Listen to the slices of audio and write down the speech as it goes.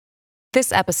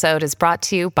This episode is brought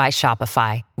to you by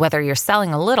Shopify. Whether you're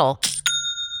selling a little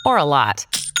or a lot,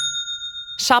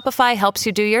 Shopify helps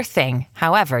you do your thing,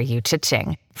 however you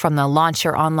cha-ching. From the launch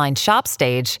your online shop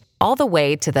stage, all the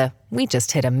way to the we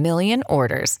just hit 1 million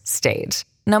orders stage.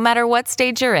 No matter what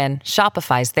stage you're in,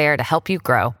 Shopify's there to help you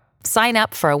grow. Sign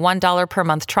up for a $1 per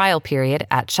month trial period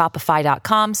at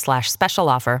shopify.com/special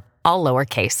offer, all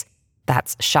lowercase.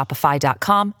 That's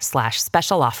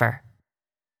shopify.com/special offer.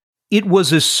 It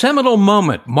was a seminal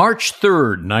moment, March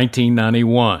 3rd,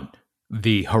 1991.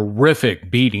 The horrific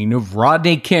beating of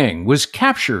Rodney King was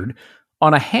captured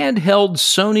on a handheld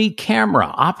Sony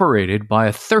camera operated by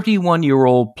a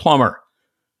 31-year-old plumber.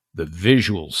 The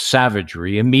visual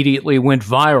savagery immediately went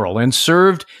viral and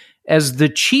served as the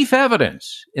chief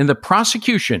evidence in the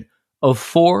prosecution of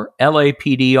 4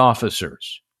 LAPD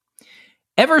officers.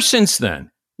 Ever since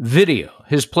then, video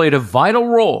has played a vital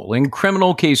role in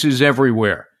criminal cases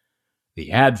everywhere.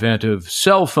 The advent of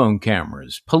cell phone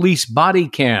cameras, police body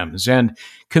cams, and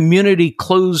community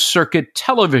closed-circuit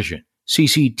television,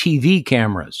 CCTV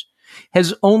cameras,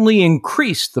 has only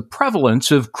increased the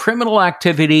prevalence of criminal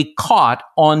activity caught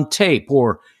on tape,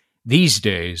 or, these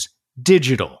days,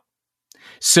 digital.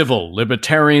 Civil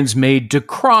libertarians may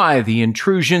decry the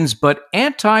intrusions, but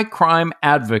anti-crime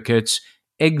advocates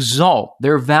exalt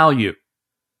their value.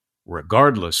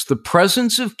 Regardless, the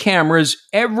presence of cameras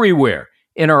everywhere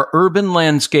in our urban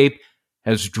landscape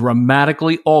has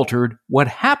dramatically altered what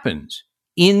happens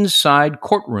inside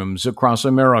courtrooms across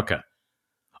America.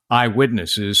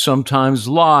 Eyewitnesses sometimes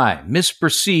lie,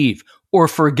 misperceive, or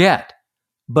forget,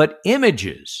 but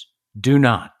images do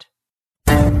not.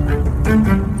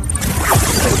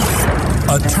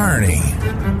 Attorney,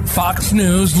 Fox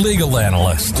News legal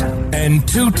analyst, and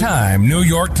 2-time New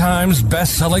York Times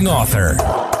best-selling author.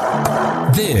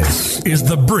 This is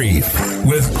The Brief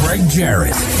with Greg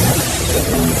Jarrett.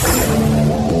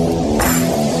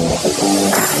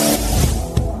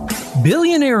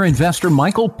 Billionaire investor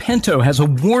Michael Pinto has a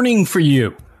warning for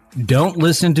you. Don't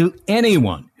listen to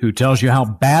anyone who tells you how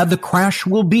bad the crash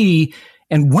will be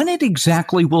and when it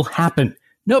exactly will happen.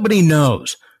 Nobody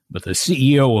knows. But the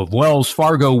CEO of Wells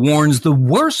Fargo warns the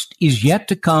worst is yet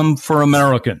to come for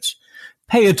Americans.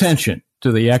 Pay attention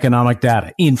to the economic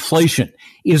data. Inflation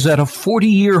is at a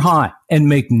 40-year high, and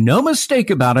make no mistake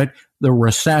about it, the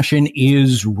recession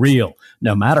is real,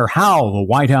 no matter how the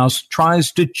White House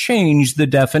tries to change the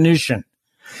definition.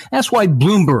 That's why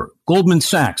Bloomberg, Goldman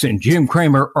Sachs, and Jim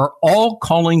Cramer are all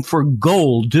calling for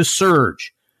gold to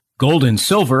surge. Gold and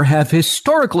silver have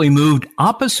historically moved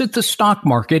opposite the stock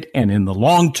market and in the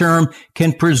long term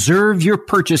can preserve your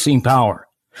purchasing power.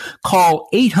 Call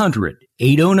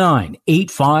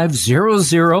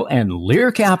 800-809-8500 and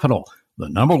Lear Capital, the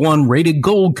 #1 rated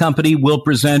gold company, will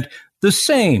present the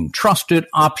same trusted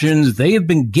options they have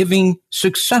been giving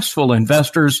successful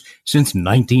investors since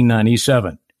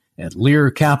 1997. At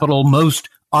Lear Capital, most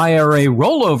IRA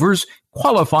rollovers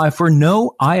qualify for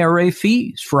no IRA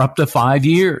fees for up to 5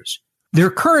 years. Their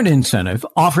current incentive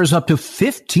offers up to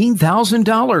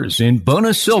 $15,000 in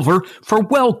bonus silver for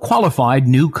well-qualified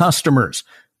new customers.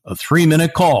 A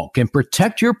 3-minute call can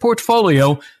protect your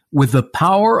portfolio with the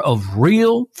power of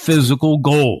real physical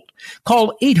gold.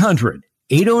 Call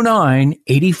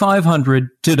 800-809-8500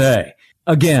 today.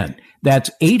 Again, that's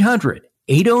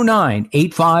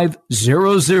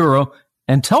 800-809-8500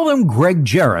 and tell them Greg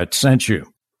Jarrett sent you.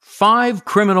 5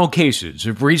 criminal cases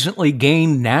have recently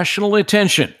gained national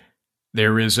attention.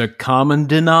 There is a common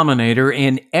denominator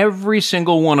in every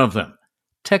single one of them: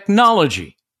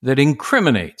 technology that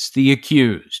incriminates the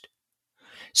accused.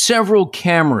 Several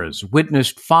cameras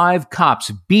witnessed 5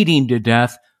 cops beating to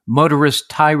death motorist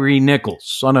Tyree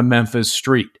Nichols on a Memphis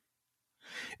street.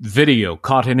 Video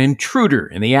caught an intruder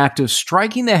in the act of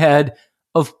striking the head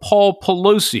of Paul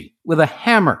Pelosi with a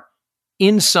hammer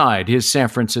inside his San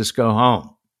Francisco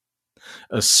home.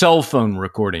 A cell phone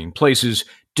recording places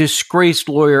disgraced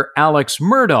lawyer Alex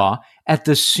Murdaugh at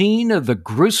the scene of the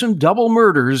gruesome double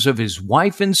murders of his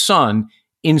wife and son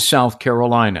in South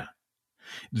Carolina.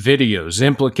 Videos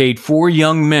implicate 4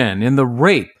 young men in the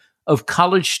rape of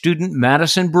college student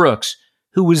Madison Brooks,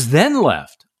 who was then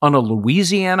left on a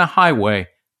Louisiana highway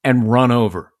and run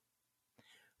over.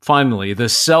 Finally, the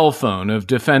cell phone of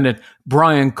defendant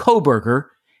Brian Kohberger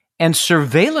and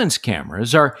surveillance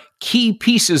cameras are key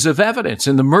pieces of evidence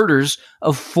in the murders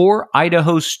of 4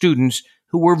 Idaho students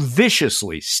who were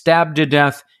viciously stabbed to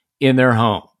death in their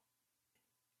home.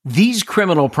 These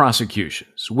criminal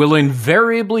prosecutions will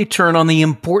invariably turn on the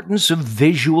importance of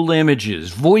visual images,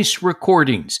 voice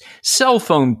recordings, cell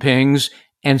phone pings,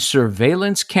 and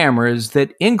surveillance cameras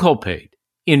that inculpate,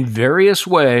 in various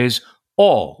ways,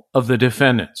 all of the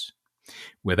defendants.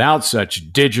 Without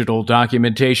such digital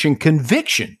documentation,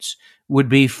 convictions would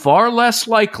be far less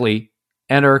likely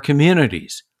and our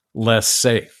communities less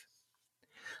safe.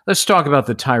 Let's talk about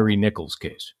the Tyree Nichols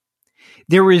case.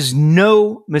 There is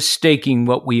no mistaking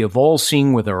what we have all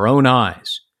seen with our own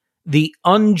eyes: the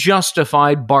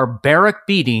unjustified, barbaric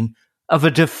beating of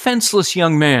a defenseless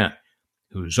young man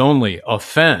whose only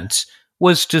offense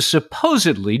was to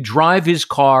supposedly drive his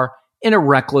car in a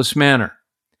reckless manner.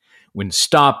 When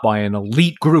stopped by an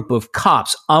elite group of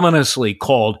cops ominously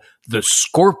called the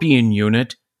Scorpion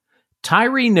Unit,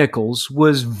 Tyree Nichols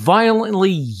was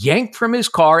violently yanked from his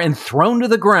car and thrown to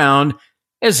the ground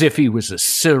as if he was a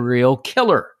serial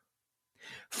killer.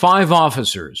 5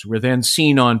 officers were then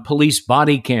seen on police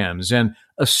body cams and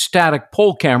a static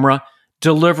pole camera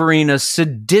delivering a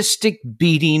sadistic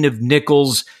beating of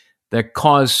Nichols that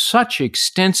caused such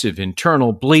extensive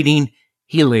internal bleeding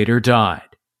he later died.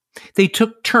 They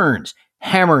took turns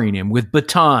hammering him with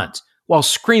batons while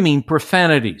screaming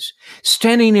profanities,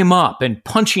 standing him up and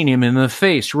punching him in the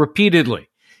face repeatedly,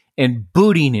 and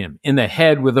booting him in the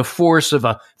head with the force of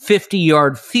a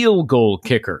 50-yard field goal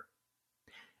kicker.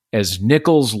 As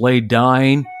Nichols lay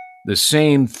dying, the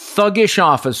same thuggish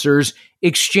officers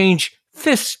exchanged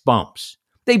fist bumps.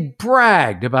 They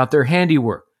bragged about their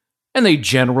handiwork, and they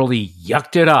generally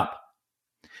yucked it up.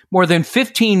 More than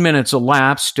 15 minutes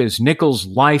elapsed as Nichols'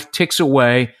 life ticks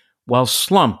away while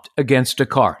slumped against a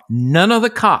car. None of the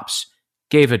cops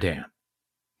gave a damn.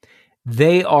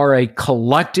 They are a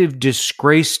collective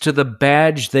disgrace to the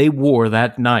badge they wore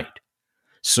that night.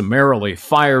 Summarily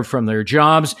fired from their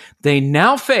jobs, they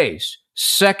now face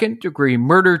second-degree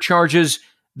murder charges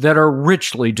that are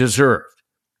richly deserved.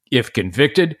 If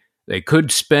convicted, they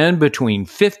could spend between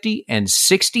 50 and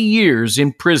 60 years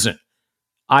in prison.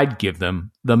 I'd give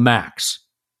them the max.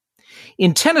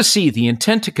 In Tennessee, the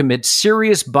intent to commit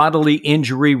serious bodily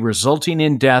injury resulting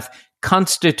in death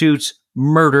constitutes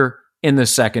murder in the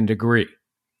second degree.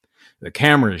 The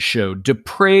cameras showed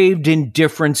depraved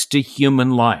indifference to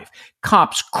human life.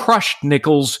 Cops crushed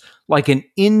Nichols like an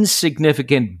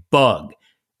insignificant bug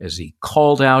as he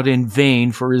called out in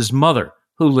vain for his mother,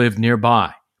 who lived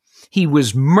nearby. He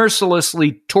was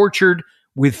mercilessly tortured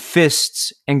with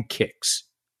fists and kicks.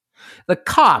 The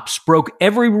cops broke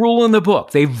every rule in the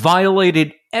book. They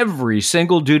violated every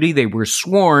single duty they were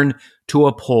sworn to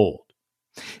uphold.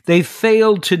 They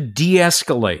failed to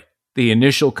de-escalate the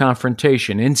initial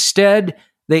confrontation. Instead,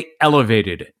 they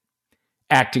elevated it.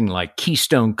 Acting like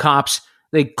Keystone cops,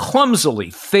 they clumsily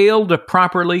failed to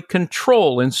properly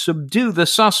control and subdue the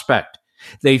suspect.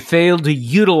 They failed to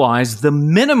utilize the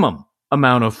minimum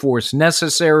amount of force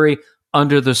necessary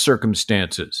under the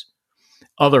circumstances.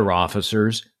 Other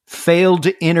officers failed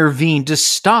to intervene to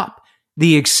stop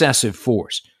the excessive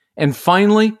force. And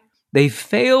finally, they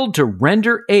failed to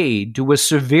render aid to a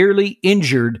severely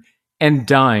injured and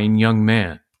dying young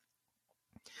man.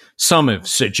 Some have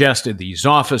suggested these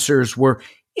officers were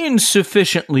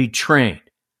insufficiently trained.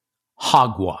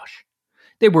 Hogwash.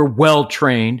 They were well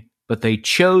trained, but they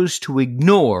chose to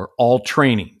ignore all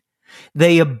training.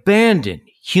 They abandoned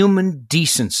human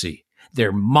decency.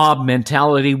 Their mob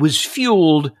mentality was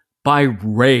fueled by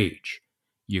rage.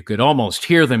 You could almost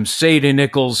hear them say to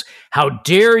Nichols, "How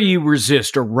dare you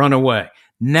resist or run away?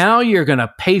 Now you're going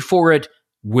to pay for it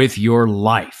with your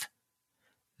life."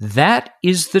 That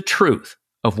is the truth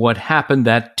of what happened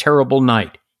that terrible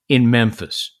night in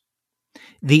Memphis.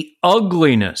 The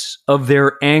ugliness of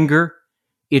their anger,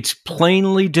 it's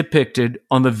plainly depicted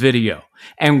on the video.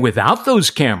 And without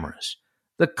those cameras,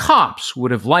 the cops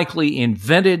would have likely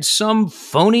invented some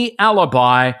phony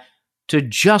alibi to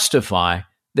justify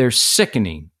their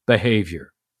sickening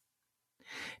behavior.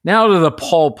 Now to the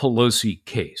Paul Pelosi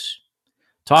case.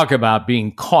 Talk about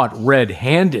being caught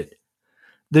red-handed.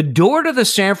 The door to the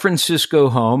San Francisco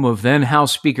home of then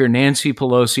House Speaker Nancy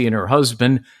Pelosi and her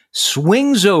husband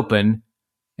swings open,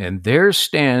 and there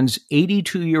stands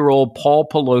 82-year-old Paul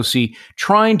Pelosi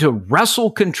trying to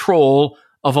wrestle control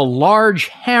of a large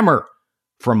hammer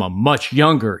from a much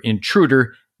younger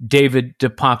intruder, David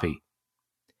DePape.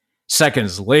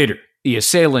 Seconds later, the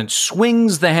assailant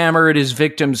swings the hammer at his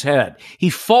victim's head. He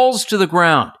falls to the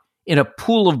ground in a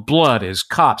pool of blood as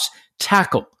cops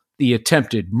tackle the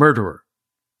attempted murderer.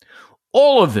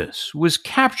 All of this was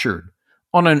captured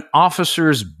on an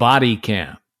officer's body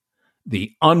cam.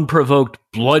 The unprovoked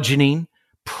bludgeoning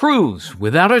proves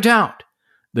without a doubt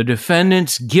the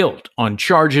defendant's guilt on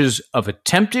charges of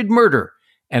attempted murder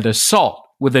and assault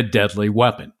with a deadly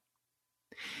weapon.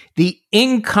 The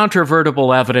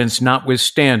incontrovertible evidence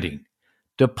notwithstanding,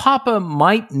 DePape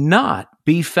might not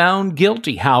be found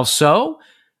guilty. How so?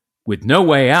 With no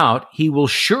way out, he will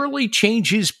surely change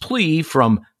his plea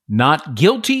from not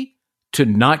guilty to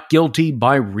not guilty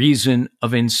by reason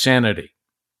of insanity.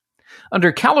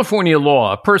 Under California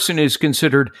law, a person is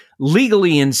considered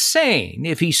legally insane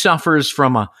if he suffers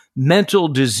from a mental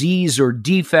disease or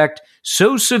defect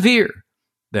so severe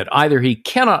that either he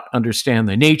cannot understand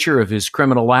the nature of his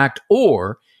criminal act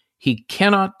or he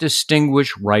cannot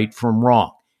distinguish right from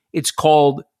wrong. It's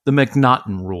called the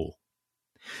McNaughton rule.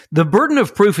 The burden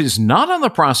of proof is not on the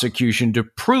prosecution to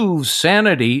prove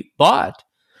sanity, but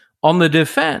on the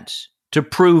defense to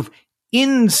prove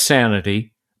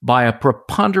insanity by a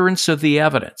preponderance of the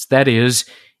evidence. That is,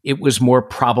 it was more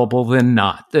probable than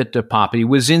not that DePape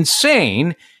was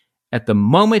insane at the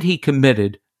moment he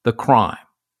committed the crime.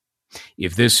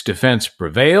 If this defense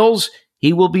prevails,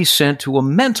 he will be sent to a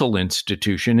mental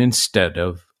institution instead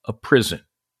of a prison.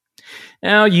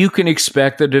 Now, you can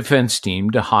expect the defense team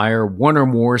to hire one or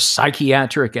more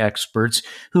psychiatric experts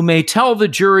who may tell the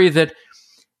jury that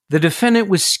the defendant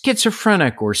was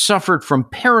schizophrenic or suffered from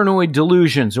paranoid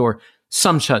delusions or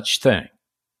some such thing.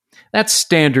 That's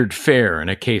standard fare in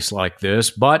a case like this,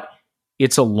 but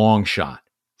it's a long shot.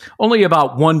 Only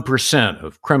about 1%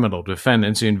 of criminal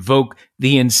defendants invoke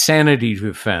the insanity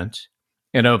defense,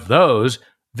 and of those,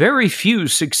 very few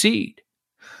succeed.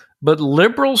 But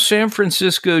liberal San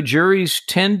Francisco juries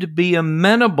tend to be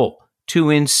amenable to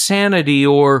insanity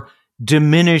or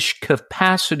diminished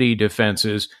capacity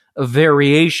defenses, a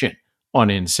variation on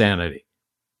insanity.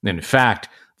 In fact,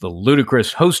 the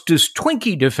ludicrous Hostess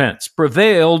Twinkie defense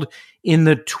prevailed in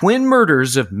the twin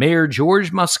murders of Mayor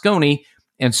George Moscone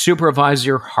and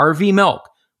Supervisor Harvey Milk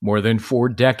more than 4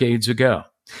 decades ago.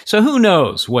 So who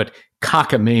knows what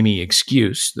cockamamie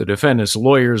excuse the defendant's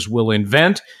lawyers will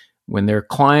invent when their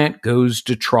client goes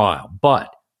to trial.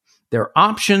 But their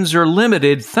options are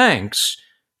limited thanks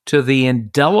to the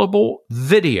indelible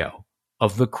video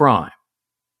of the crime.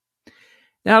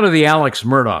 Now to the Alex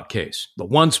Murdaugh case. The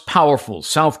once powerful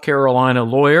South Carolina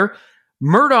lawyer,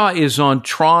 Murdaugh is on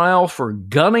trial for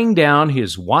gunning down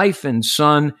his wife and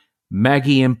son,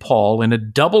 Maggie and Paul, in a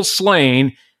double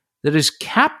slaying that has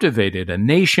captivated a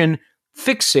nation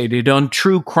fixated on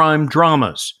true crime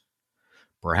dramas.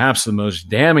 Perhaps the most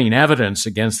damning evidence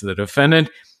against the defendant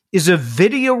is a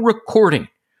video recording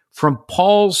from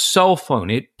Paul's cell phone.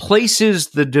 It places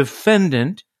the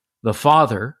defendant, the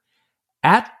father,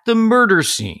 at the murder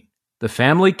scene, the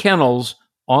family kennels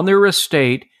on their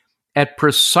estate, at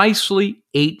precisely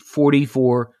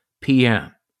 8:44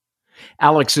 p.m.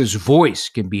 Alex's voice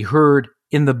can be heard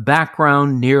in the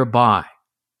background nearby.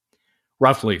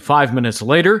 Roughly 5 minutes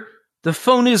later, the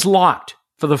phone is locked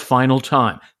for the final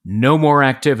time. No more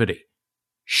activity.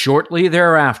 Shortly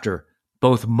thereafter,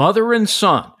 both mother and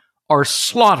son are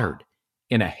slaughtered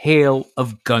in a hail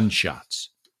of gunshots.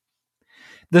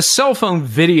 The cell phone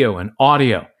video and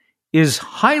audio is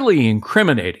highly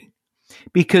incriminating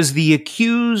because the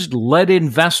accused led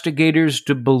investigators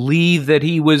to believe that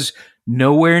he was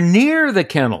nowhere near the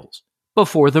kennels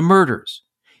before the murders.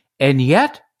 And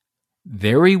yet,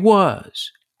 there he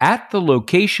was at the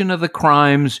location of the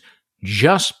crimes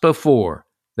just before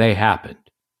they happened.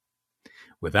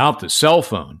 Without the cell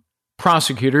phone,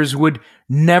 prosecutors would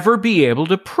never be able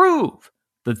to prove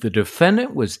that the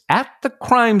defendant was at the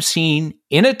crime scene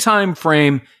in a time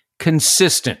frame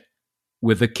consistent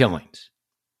with the killings.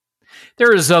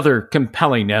 There is other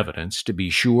compelling evidence, to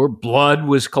be sure. Blood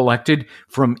was collected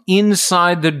from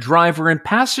inside the driver and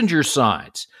passenger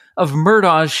sides of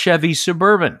Murdaugh's Chevy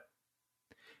Suburban.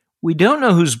 We don't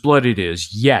know whose blood it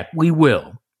is yet. We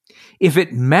will. If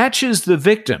it matches the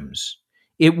victim's,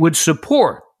 it would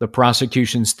support the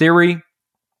prosecution's theory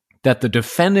that the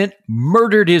defendant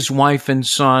murdered his wife and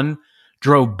son,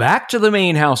 drove back to the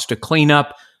main house to clean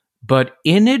up, but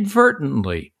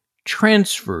inadvertently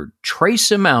transferred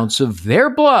trace amounts of their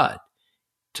blood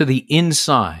to the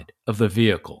inside of the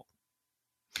vehicle.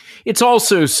 It's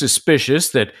also suspicious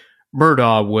that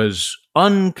Murdaugh was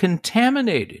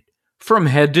uncontaminated from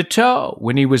head to toe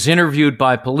when he was interviewed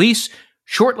by police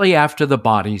shortly after the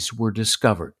bodies were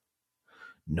discovered.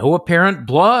 No apparent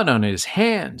blood on his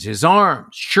hands, his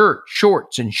arms, shirt,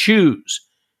 shorts, and shoes.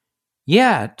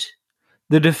 Yet,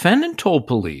 the defendant told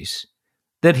police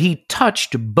that he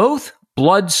touched both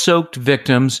blood-soaked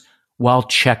victims while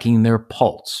checking their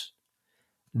pulse.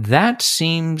 That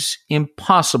seems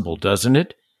impossible, doesn't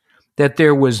it? That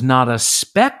there was not a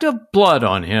speck of blood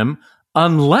on him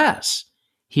unless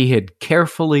he had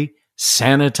carefully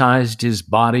sanitized his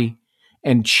body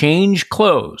and changed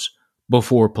clothes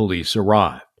before police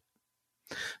arrived.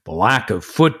 The lack of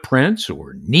footprints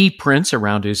or knee prints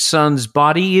around his son's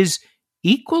body is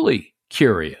equally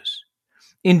curious.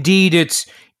 Indeed, it's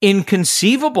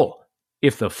Inconceivable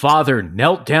if the father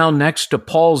knelt down next to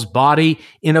Paul's body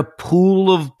in a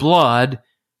pool of blood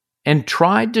and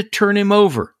tried to turn him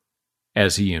over,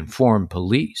 as he informed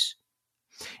police.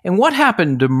 And what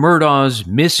happened to Murdaugh's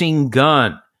missing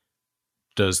gun?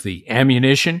 Does the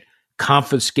ammunition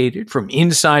confiscated from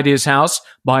inside his house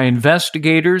by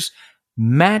investigators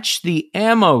match the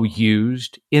ammo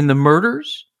used in the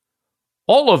murders?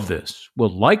 All of this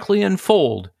will likely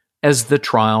unfold as the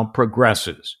trial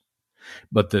progresses.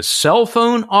 But the cell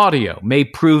phone audio may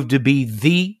prove to be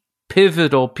the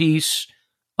pivotal piece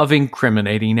of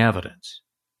incriminating evidence.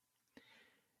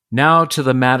 Now to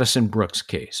the Madison Brooks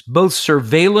case. Both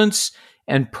surveillance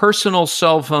and personal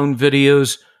cell phone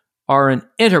videos are an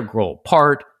integral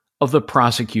part of the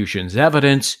prosecution's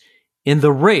evidence in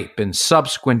the rape and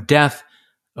subsequent death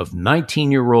of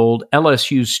 19-year-old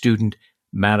LSU student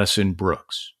Madison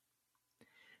Brooks.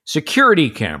 Security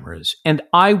cameras and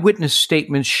eyewitness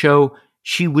statements show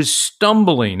she was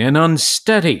stumbling and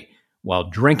unsteady while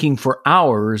drinking for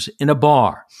hours in a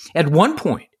bar. At one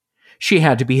point, she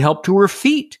had to be helped to her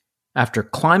feet after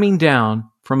climbing down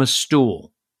from a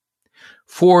stool.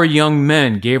 4 young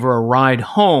men gave her a ride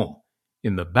home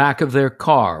in the back of their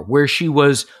car, where she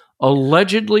was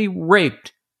allegedly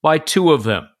raped by 2 of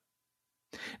them.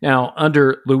 Now,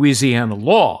 under Louisiana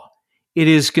law, it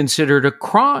is considered a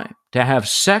crime to have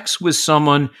sex with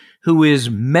someone who is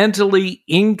mentally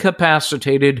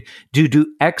incapacitated due to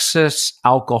excess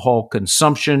alcohol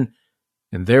consumption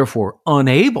and therefore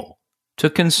unable to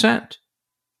consent.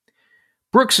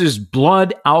 Brooks's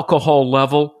blood alcohol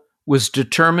level was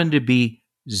determined to be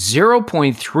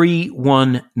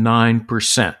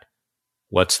 0.319%.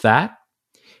 What's that?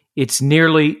 It's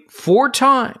nearly 4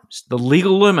 times the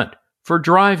legal limit for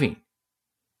driving.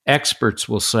 Experts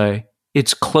will say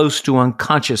it's close to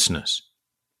unconsciousness.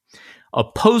 A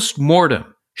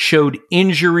post-mortem showed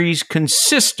injuries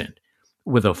consistent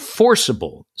with a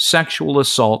forcible sexual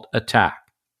assault attack.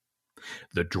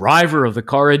 The driver of the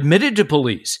car admitted to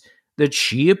police that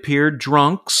she appeared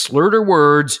drunk, slurred her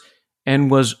words,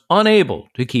 and was unable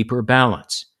to keep her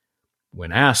balance.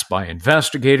 When asked by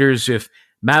investigators if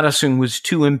Madison was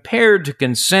too impaired to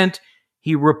consent,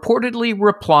 he reportedly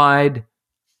replied,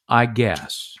 "I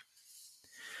guess."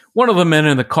 One of the men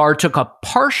in the car took a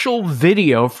partial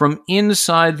video from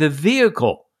inside the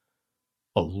vehicle.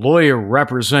 A lawyer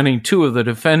representing 2 of the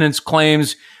defendants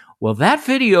claims, well, that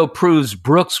video proves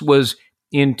Brooks was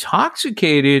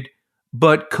intoxicated,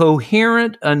 but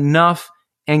coherent enough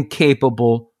and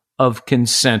capable of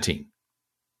consenting.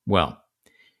 Well,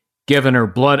 given her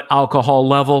blood alcohol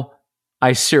level,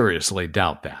 I seriously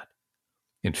doubt that.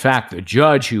 In fact, the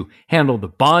judge who handled the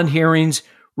bond hearings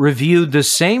reviewed the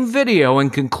same video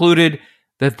and concluded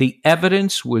that the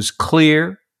evidence was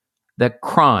clear that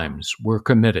crimes were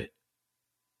committed.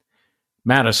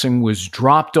 Madison was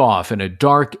dropped off in a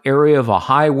dark area of a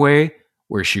highway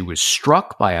where she was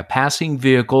struck by a passing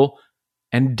vehicle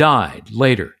and died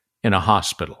later in a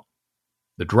hospital.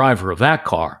 The driver of that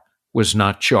car was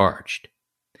not charged.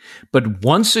 But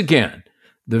once again,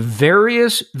 the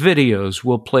various videos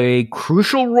will play a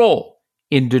crucial role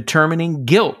in determining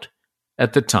guilt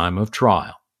at the time of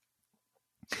trial.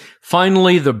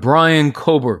 Finally, the Bryan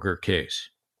Kohberger case.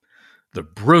 The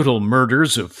brutal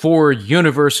murders of 4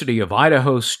 University of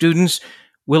Idaho students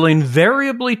will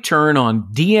invariably turn on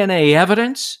DNA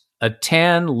evidence, a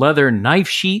tan leather knife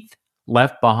sheath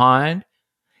left behind,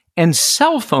 and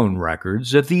cell phone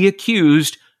records of the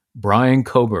accused, Bryan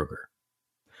Kohberger.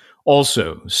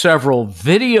 Also, several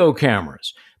video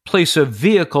cameras place a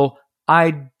vehicle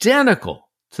identical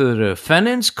to the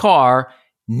defendant's car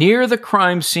near the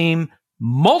crime scene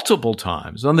multiple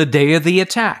times on the day of the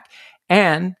attack,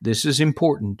 and, this is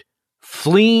important,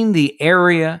 fleeing the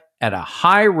area at a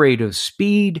high rate of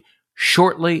speed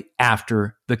shortly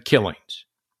after the killings.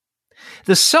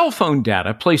 The cell phone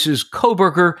data places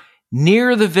Kohberger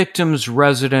near the victim's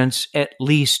residence at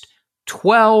least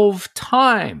 12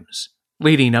 times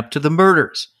leading up to the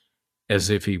murders, as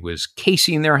if he was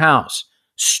casing their house,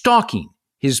 stalking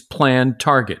his planned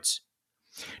targets.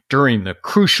 During the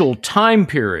crucial time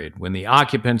period when the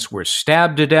occupants were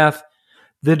stabbed to death,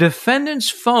 the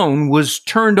defendant's phone was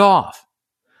turned off.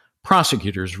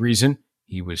 Prosecutors reason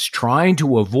he was trying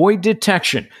to avoid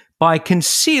detection by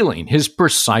concealing his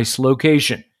precise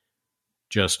location.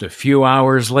 Just a few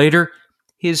hours later,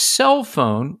 his cell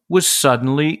phone was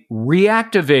suddenly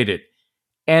reactivated,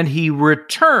 and he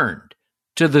returned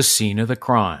to the scene of the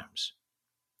crimes.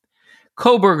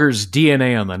 Kohberger's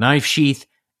DNA on the knife sheath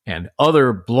and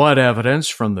other blood evidence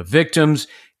from the victims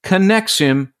connects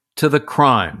him to the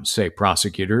crime, say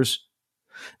prosecutors.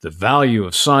 The value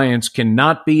of science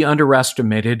cannot be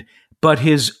underestimated, but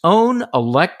his own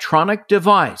electronic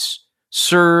device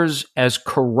serves as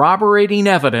corroborating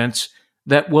evidence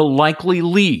that will likely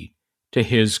lead to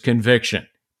his conviction.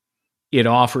 It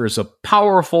offers a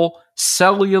powerful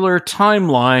cellular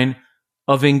timeline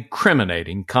of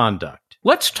incriminating conduct.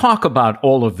 Let's talk about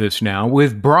all of this now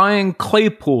with Brian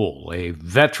Claypool, a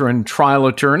veteran trial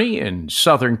attorney in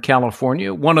Southern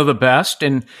California, one of the best.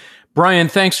 And Brian,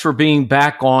 thanks for being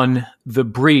back on The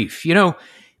Brief. You know,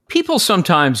 people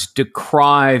sometimes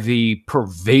decry the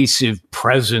pervasive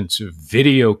presence of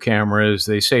video cameras.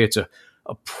 They say it's a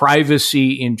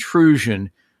privacy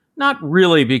intrusion. Not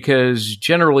really, because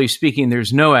generally speaking,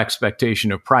 there's no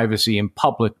expectation of privacy in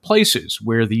public places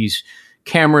where these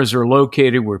cameras are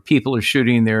located, where people are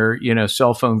shooting their,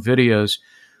 cell phone videos.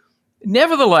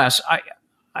 Nevertheless,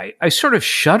 I sort of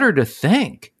shudder to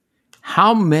think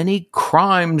how many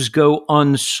crimes go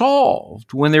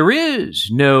unsolved when there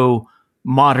is no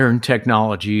modern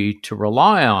technology to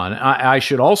rely on. I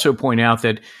should also point out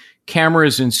that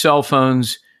cameras and cell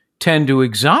phones tend to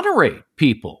exonerate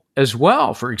people as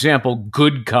well. For example,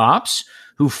 good cops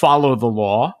who follow the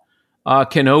law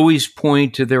can always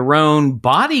point to their own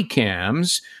body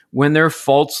cams when they're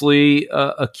falsely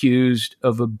accused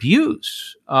of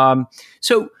abuse.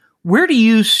 So where do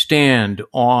you stand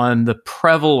on the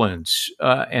prevalence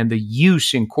and the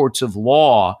use in courts of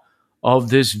law of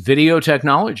this video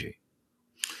technology?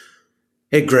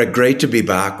 Hey, Greg, great to be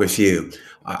back with you.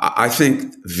 I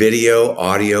think video,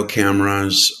 audio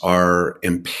cameras are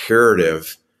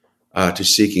imperative to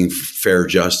seeking fair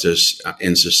justice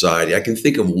in society. I can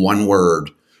think of one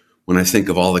word when I think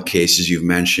of all the cases you've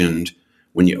mentioned.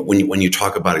 When you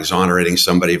talk about exonerating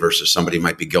somebody versus somebody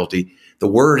might be guilty, the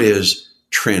word is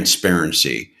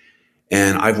transparency.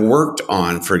 And I've worked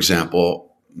on, for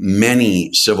example,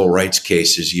 many civil rights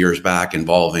cases years back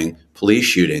involving police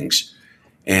shootings,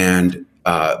 and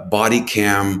body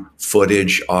cam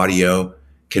footage, audio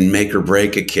can make or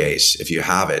break a case if you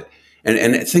have it.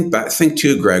 And think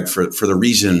too, Greg, for the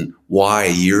reason why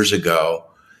years ago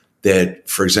that,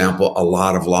 for example, a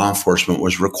lot of law enforcement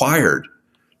was required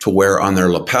to wear on their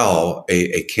lapel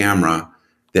a camera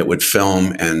that would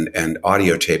film and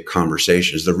audio tape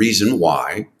conversations. The reason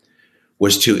why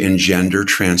was to engender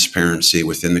transparency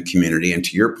within the community, and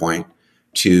to your point,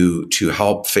 to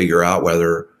help figure out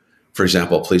whether, for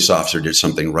example, a police officer did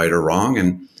something right or wrong,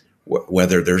 and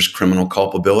whether there's criminal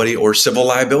culpability or civil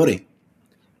liability.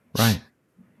 Right.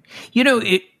 You know,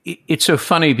 it's so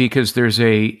funny because there's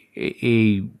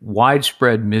a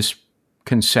widespread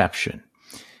misconception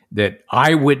that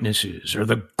eyewitnesses are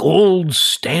the gold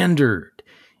standard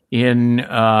in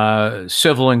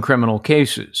civil and criminal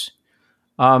cases.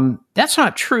 That's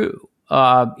not true.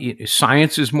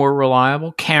 Science is more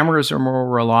reliable. Cameras are more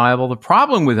reliable. The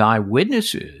problem with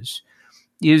eyewitnesses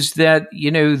is that,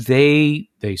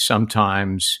 they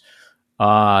sometimes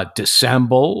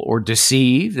dissemble or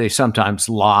deceive. They sometimes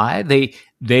lie.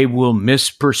 They will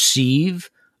misperceive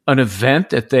an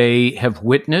event that they have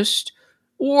witnessed.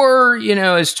 Or,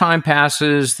 as time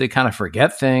passes, they kind of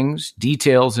forget things,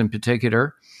 details in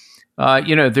particular.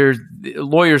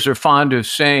 Lawyers are fond of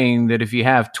saying that if you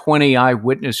have 20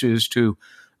 eyewitnesses to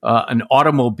an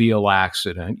automobile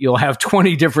accident, you'll have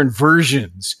 20 different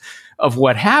versions of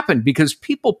what happened because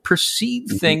people perceive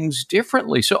things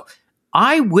differently. So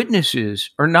eyewitnesses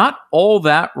are not all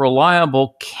that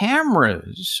reliable.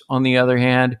 Cameras, on the other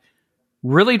hand,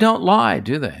 really don't lie,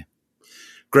 do they?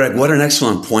 Greg, what an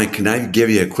excellent point. Can I give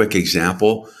you a quick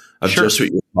example of just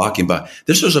what you're talking about?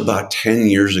 This was about 10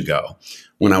 years ago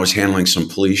when I was handling some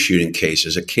police shooting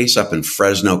cases, a case up in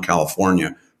Fresno,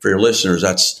 California. For your listeners,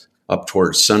 that's up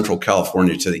towards Central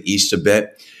California to the east a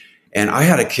bit. And I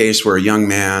had a case where a young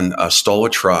man stole a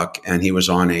truck and he was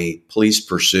on a police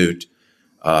pursuit.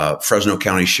 Fresno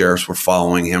County sheriffs were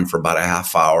following him for about a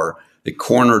half hour. They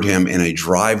cornered him in a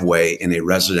driveway in a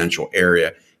residential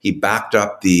area. He backed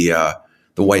up the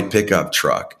white pickup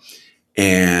truck,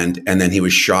 and then he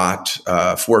was shot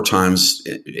 4 times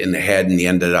in the head, and he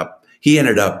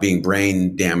ended up being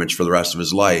brain damaged for the rest of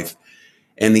his life.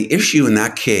 And the issue in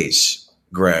that case,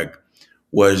 Greg,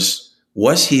 was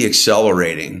he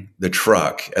accelerating the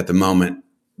truck at the moment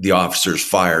the officers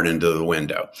fired into the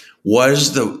window?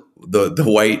 Was the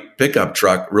white pickup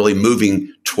truck really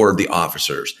moving toward the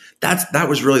officers? That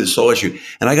was really the sole issue.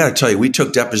 And I got to tell you, we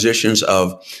took depositions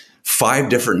of 5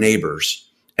 different neighbors.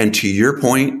 And to your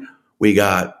point, we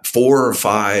got 4 or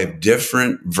 5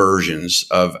 different versions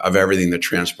of everything that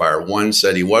transpired. One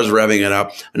said he was revving it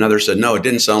up. Another said, no, it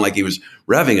didn't sound like he was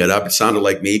revving it up. It sounded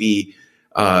like maybe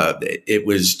It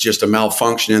was just a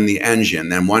malfunction in the engine.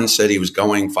 Then one said he was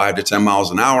going 5 to 10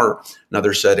 miles an hour.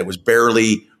 Another said it was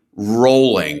barely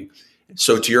rolling.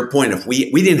 So to your point, if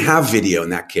we didn't have video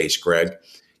in that case, Greg,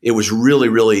 it was really,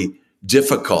 really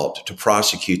difficult to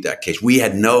prosecute that case. We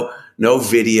had no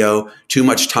video. Too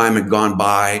much time had gone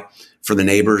by for the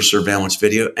neighbor's surveillance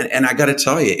video. And I got to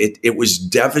tell you, it was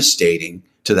devastating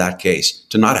to that case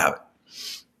to not have it.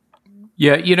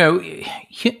 Yeah,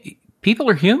 people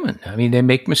are human. I mean, they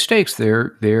make mistakes.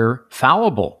 They're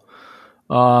fallible.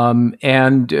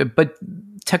 But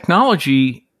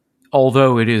technology,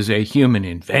 although it is a human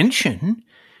invention,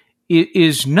 it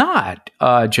is not,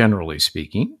 generally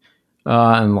speaking,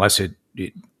 unless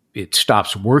it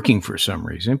stops working for some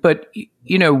reason. But,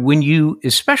 when you,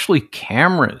 especially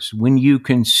cameras, when you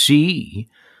can see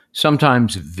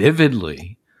sometimes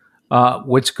vividly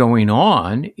what's going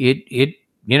on, it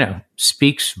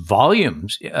speaks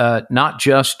volumes, not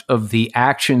just of the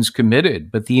actions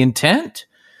committed, but the intent.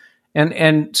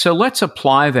 And so let's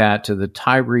apply that to the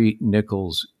Tyree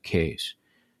Nichols case.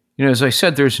 As I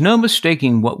said, there's no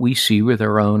mistaking what we see with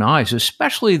our own eyes,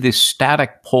 especially this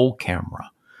static pole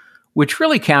camera, which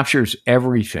really captures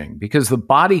everything because the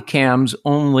body cams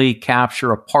only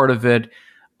capture a part of it.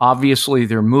 Obviously,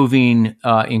 they're moving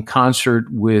in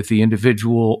concert with the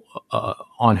individual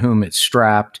on whom it's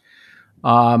strapped.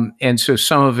 And so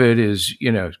some of it is,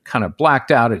 kind of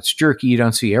blacked out. It's jerky. You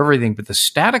don't see everything. But the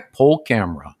static pole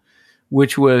camera,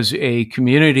 which was a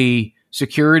community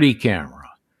security camera,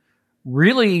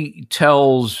 really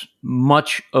tells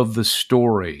much of the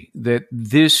story that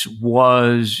this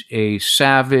was a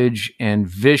savage and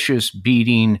vicious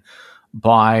beating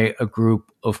by a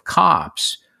group of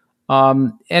cops.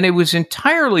 And it was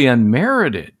entirely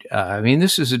unmerited.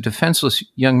 This is a defenseless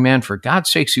young man. For God's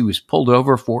sakes, he was pulled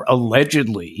over for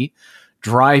allegedly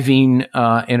driving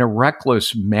in a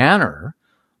reckless manner.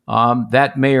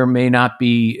 That may or may not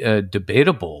be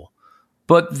debatable.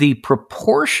 But the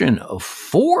proportion of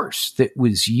force that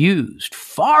was used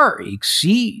far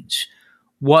exceeds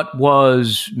what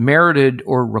was merited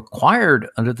or required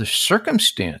under the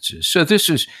circumstances. So this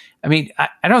is, I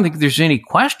don't think there's any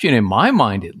question in my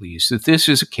mind, at least, that this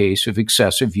is a case of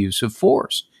excessive use of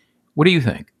force. What do you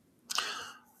think?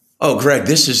 Oh, Greg,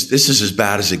 this is as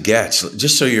bad as it gets.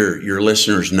 Just so your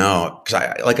listeners know,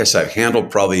 because like I said, I've handled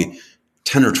probably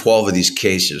 10 or 12 of these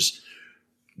cases.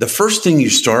 The first thing you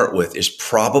start with is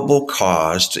probable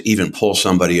cause to even pull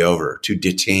somebody over, to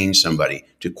detain somebody,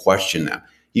 to question them.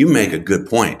 You make a good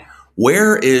point.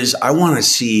 I want to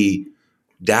see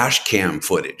dash cam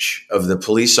footage of from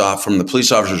the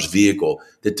police officer's vehicle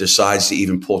that decides to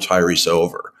even pull Tyrese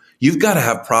over. You've got to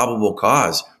have probable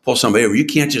cause, pull somebody over. You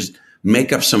can't just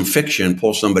make up some fiction,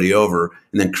 pull somebody over,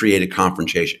 and then create a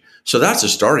confrontation. So that's a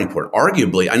starting point.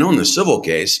 Arguably, I know in the civil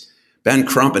case, Ben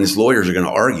Crump and his lawyers are going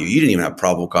to argue, you didn't even have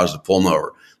probable cause to pull him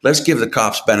over. Let's give the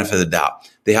cops benefit of the doubt.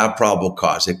 They have probable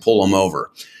cause. They pull him over.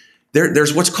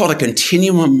 There's what's called a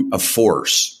continuum of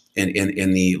force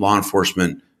in the law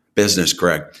enforcement business,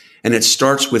 Greg. And it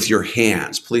starts with your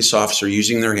hands. Police officer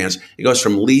using their hands. It goes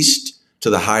from least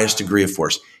to the highest degree of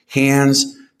force.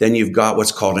 Hands, then you've got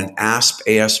what's called an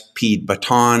ASP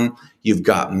baton. You've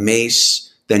got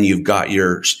mace. Then you've got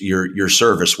your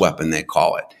service weapon, they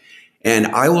call it. And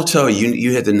I will tell you,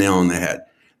 you hit the nail on the head.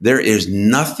 There is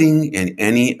nothing in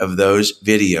any of those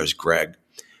videos, Greg,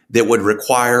 that would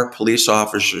require police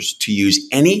officers to use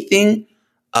anything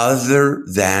other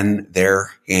than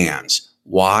their hands.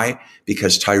 Why?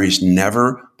 Because Tyrese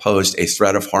never posed a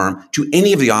threat of harm to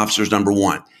any of the officers, number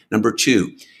one. Number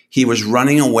two, he was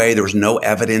running away. There was no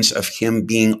evidence of him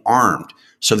being armed.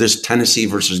 So this Tennessee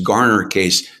versus Garner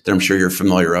case that I'm sure you're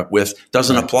familiar with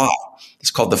doesn't apply. It's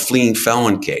called the fleeing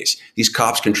felon case. These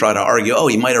cops can try to argue,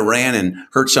 he might have ran and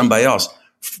hurt somebody else.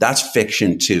 That's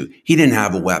fiction too. He didn't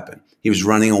have a weapon. He was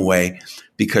running away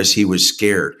because he was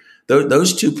scared.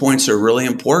 Those 2 points are really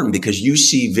important because you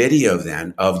see video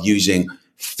then of using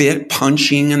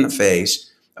punching in the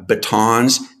face,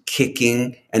 batons,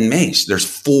 kicking, and mace. There's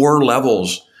 4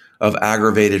 levels of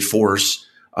aggravated force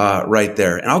right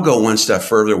there. And I'll go one step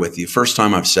further with you. First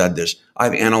time I've said this,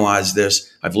 I've analyzed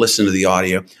this. I've listened to the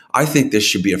audio. I think this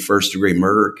should be a first degree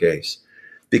murder case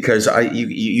because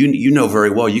you know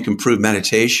very well, you can prove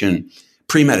premeditation,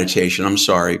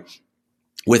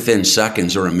 within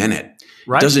seconds or a minute.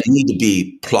 Right. It doesn't need to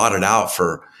be plotted out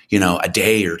for, a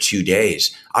day or 2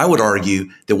 days. I would argue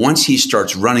that once he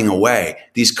starts running away,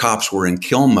 these cops were in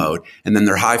kill mode and then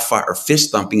they're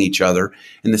fist thumping each other.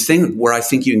 And the thing where I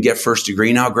think you can get first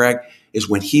degree now, Greg, is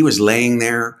when he was laying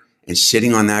there and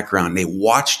sitting on that ground, they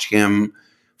watched him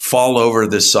fall over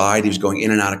the side. He was going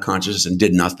in and out of consciousness and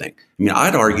did nothing.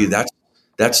 I'd argue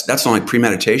That's not only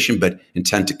premeditation, but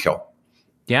intent to kill.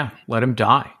 Yeah, let him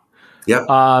die. Yep.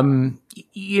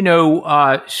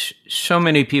 So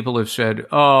many people have said,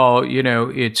 "Oh,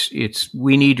 it's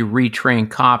we need to retrain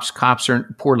cops. Cops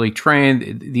are poorly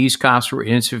trained. These cops were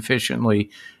insufficiently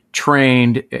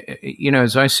trained."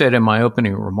 As I said in my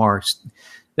opening remarks,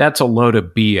 that's a load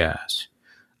of BS.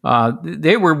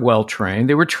 They were well trained.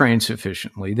 They were trained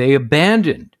sufficiently. They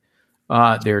abandoned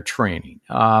their training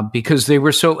because they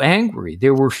were so angry. They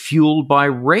were fueled by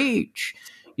rage.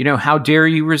 How dare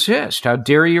you resist? How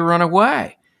dare you run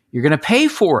away? You're going to pay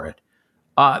for it.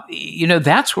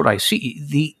 That's what I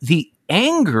see. The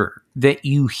anger that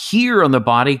you hear on the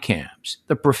body cams,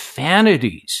 the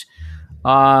profanities,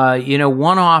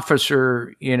 one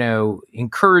officer,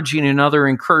 encouraging another,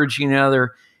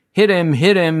 hit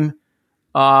him.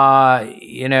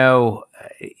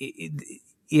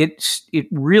 It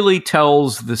really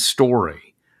tells the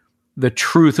story, the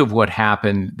truth of what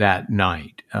happened that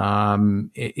night.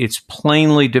 It's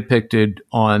plainly depicted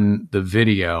on the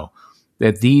video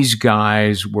that these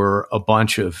guys were a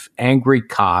bunch of angry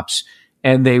cops,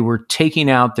 and they were taking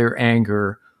out their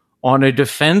anger on a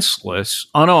defenseless,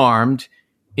 unarmed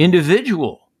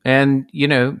individual. And,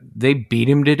 they beat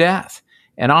him to death.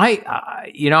 And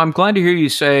I'm glad to hear you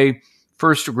say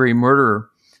first-degree murder.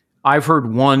 I've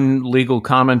heard one legal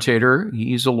commentator,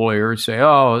 he's a lawyer, say,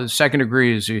 "Oh, second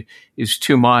degree is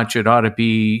too much. It ought to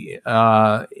be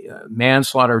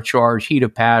manslaughter charge, heat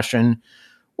of passion."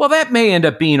 Well, that may end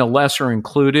up being a lesser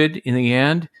included in the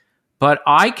end, but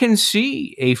I can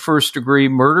see a first-degree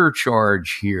murder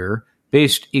charge here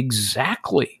based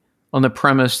exactly on the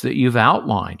premise that you've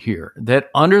outlined here, that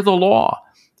under the law,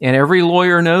 and every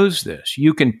lawyer knows this,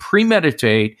 you can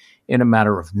premeditate in a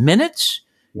matter of minutes.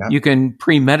 Yep. You can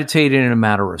premeditate it in a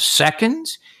matter of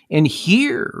seconds, and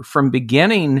here, from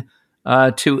beginning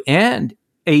to end,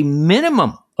 a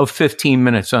minimum of 15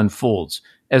 minutes unfolds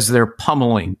as they're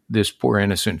pummeling this poor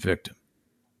innocent victim.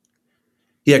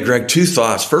 Yeah, Greg, two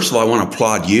thoughts. First of all, I want to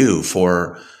applaud you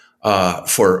for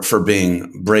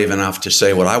being brave enough to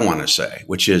say what I want to say,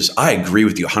 which is I agree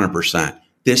with you 100%.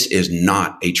 This is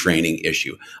not a training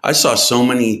issue. I saw so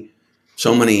many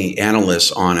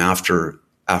analysts on after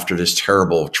this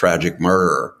terrible, tragic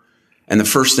murder. And the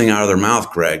first thing out of their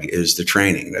mouth, Greg, is the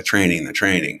training.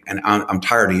 And I'm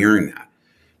tired of hearing that,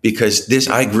 because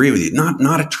I agree with you,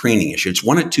 not a training issue. It's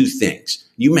one of two things.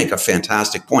 You make a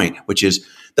fantastic point, which is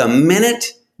the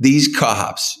minute these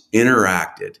cops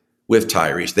interacted with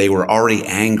Tyrese, they were already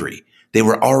angry. They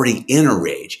were already in a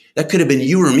rage. That could have been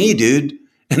you or me, dude.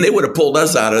 And they would have pulled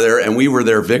us out of there and we were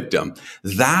their victim.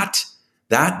 That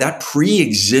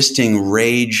pre-existing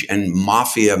rage and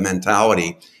mafia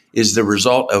mentality is the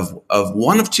result of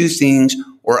one of two things,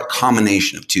 or a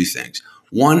combination of two things.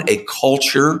 One, a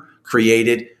culture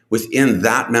created within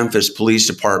that Memphis Police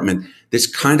Department that's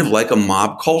kind of like a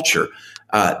mob culture.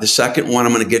 The second one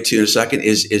I'm going to get to in a second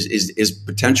is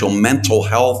potential mental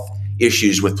health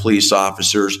issues with police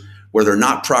officers, where they're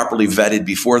not properly vetted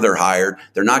before they're hired.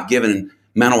 They're not given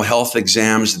mental health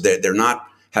exams. They don't have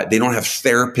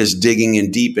therapists digging in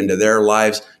deep into their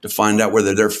lives to find out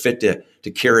whether they're fit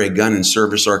to carry a gun and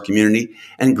service our community.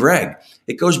 And Greg,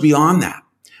 it goes beyond that.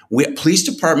 Police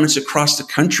departments across the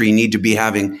country need to be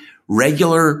having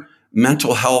regular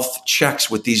mental health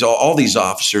checks with all these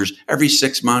officers every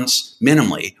 6 months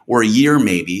minimally, or a year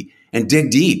maybe, and dig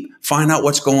deep, find out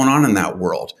what's going on in that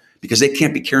world, because they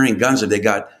can't be carrying guns if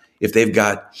they've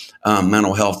got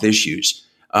mental health issues.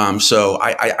 So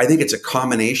I think it's a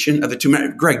combination of the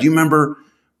two. Greg, do you remember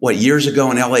years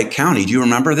ago in LA County? Do you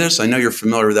remember this? I know you're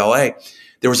familiar with LA.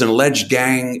 There was an alleged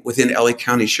gang within LA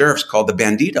County Sheriff's called the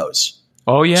Banditos.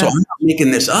 Oh yeah. So I'm not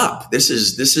making this up. This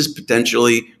is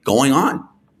potentially going on.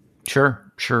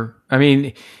 Sure. I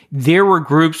mean, there were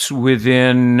groups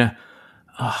within,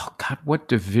 what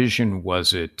division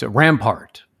was it?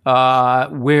 Rampart,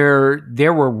 where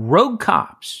there were rogue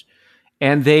cops.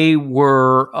 And they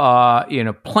were,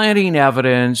 planting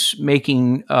evidence,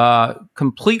 making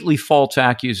completely false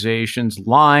accusations,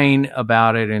 lying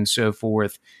about it, and so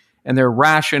forth. And their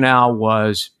rationale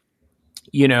was,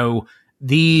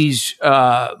 these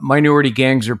minority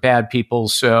gangs are bad people,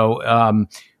 so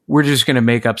we're just going to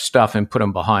make up stuff and put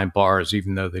them behind bars,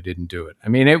 even though they didn't do it. I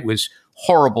mean, it was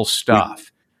horrible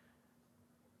stuff.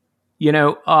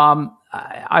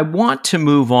 I want to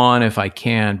move on if I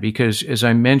can, because as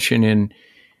I mentioned in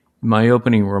my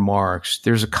opening remarks,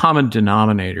 there's a common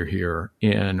denominator here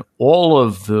in all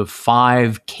of the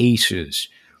 5 cases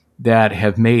that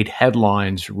have made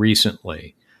headlines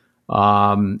recently.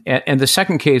 And the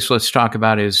second case let's talk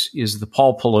about is the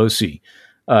Paul Pelosi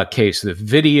case, the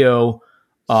video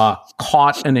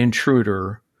caught an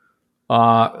intruder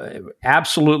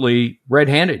absolutely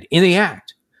red-handed in the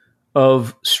act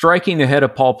of striking the head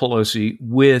of Paul Pelosi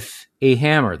with a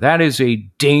hammer. That is a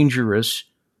dangerous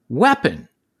weapon.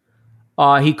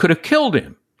 He could have killed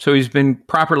him. So he's been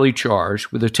properly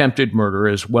charged with attempted murder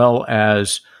as well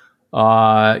as,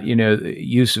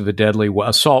 use of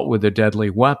assault with a deadly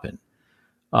weapon.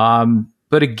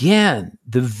 But again,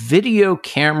 the video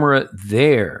camera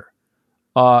there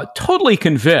totally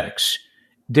convicts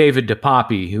David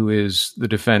DePapi, who is the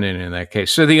defendant in that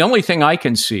case. So the only thing I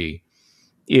can see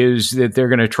is that they're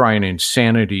going to try an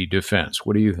insanity defense.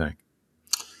 What do you think?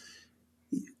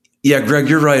 Yeah, Greg,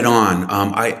 you're right on.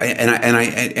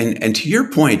 And to your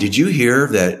point, did you hear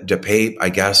that DePape, I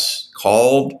guess,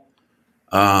 called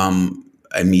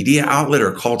a media outlet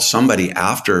or called somebody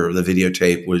after the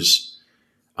videotape was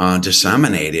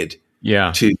disseminated?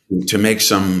 Yeah, to make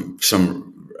some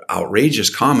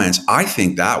outrageous comments. I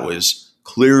think that was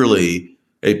clearly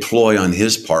a ploy on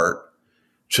his part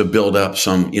to build up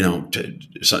some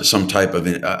type of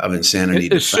insanity.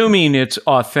 Assuming it's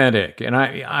authentic, and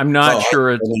I'm not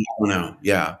sure.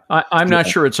 I'm not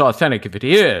sure it's authentic. If it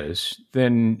is,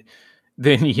 then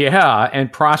yeah,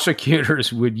 and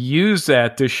prosecutors would use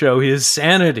that to show his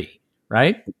sanity,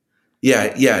 right?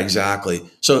 Yeah, exactly.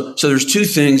 So there's two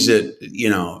things that,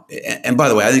 and by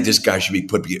the way, I think this guy should be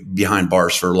put behind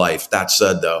bars for life. That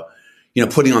said, though,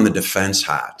 putting on the defense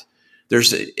hat.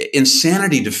 There's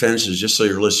insanity defenses, just so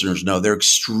your listeners know, they're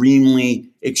extremely,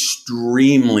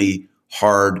 extremely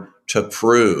hard to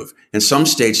prove. And some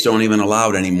states don't even allow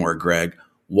it anymore, Greg.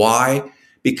 Why?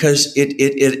 Because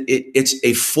it's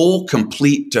a full,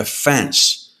 complete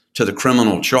defense to the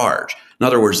criminal charge. In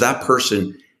other words, that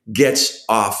person gets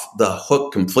off the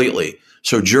hook completely.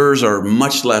 So jurors are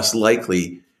much less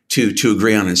likely to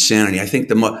agree on insanity. I think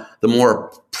the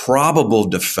more probable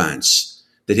defense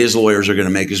that his lawyers are going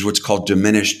to make is what's called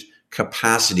diminished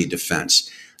capacity defense.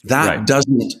 That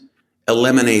doesn't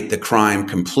eliminate the crime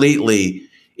completely.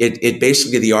 It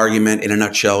basically, the argument in a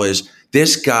nutshell is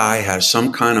this guy has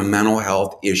some kind of mental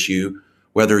health issue,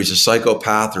 whether he's a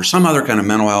psychopath or some other kind of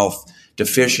mental health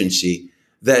deficiency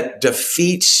that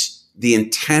defeats the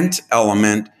intent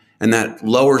element and that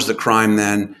lowers the crime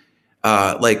then,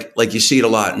 like you see it a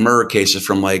lot in murder cases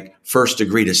from like first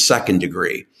degree to second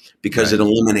degree. Because it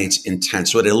eliminates intent.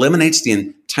 So it eliminates the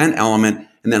intent element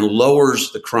and then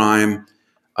lowers the crime,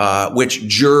 which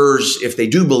jurors, if they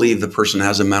do believe the person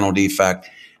has a mental defect,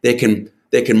 they can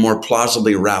more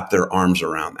plausibly wrap their arms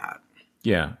around that.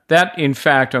 Yeah, that, in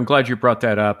fact, I'm glad you brought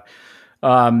that up.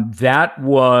 That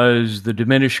was the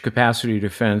diminished capacity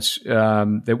defense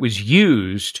that was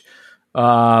used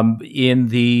by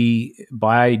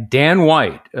Dan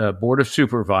White, a board of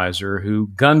supervisor who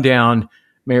gunned down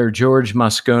Mayor George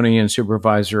Moscone and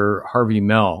Supervisor Harvey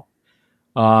Milk.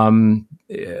 When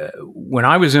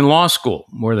I was in law school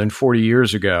more than 40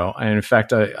 years ago, and in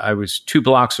fact, I was 2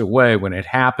 blocks away when it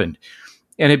happened,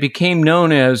 and it became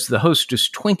known as the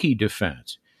Hostess Twinkie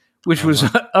defense, which was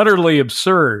utterly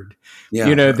absurd.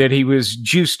 Yeah, that he was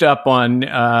juiced up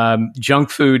on junk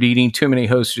food, eating too many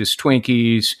Hostess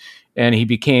Twinkies, and he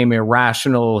became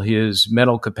irrational. His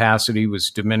mental capacity was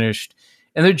diminished.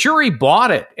 And the jury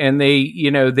bought it, and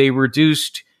they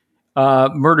reduced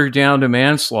murder down to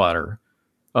manslaughter.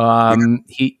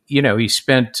 He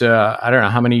spent I don't know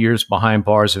how many years behind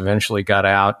bars. Eventually, got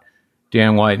out,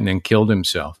 Dan White, and then killed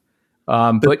himself.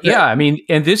 But yeah, I mean,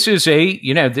 and this is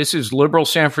this is liberal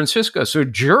San Francisco. So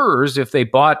jurors, if they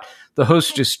bought the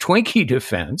Hostess Twinkie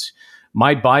defense,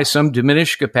 might buy some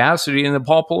diminished capacity in the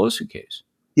Paul Pelosi case.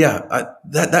 Yeah,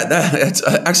 that's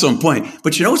an excellent point.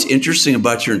 But what's interesting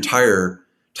about your entire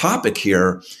topic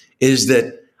here is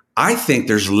that I think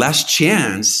there's less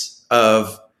chance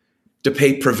of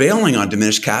DePape prevailing on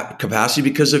diminished capacity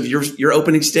because of your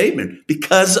opening statement,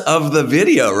 because of the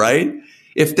video, right?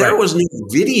 If there was no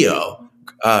video,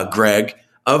 Greg,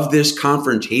 of this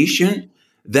confrontation,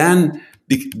 then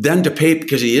DePape,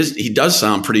 because he does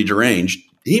sound pretty deranged,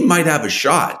 he might have a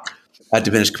shot at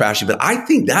diminished capacity. But I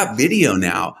think that video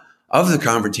now of the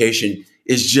confrontation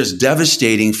is just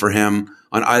devastating for him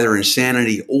on either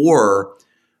insanity or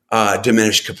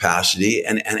diminished capacity.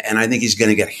 And I think he's going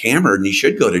to get hammered and he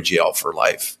should go to jail for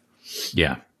life.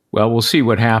 Yeah. Well, we'll see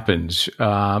what happens.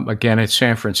 Again, it's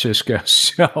San Francisco.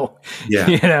 So,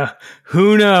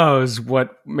 who knows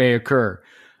what may occur.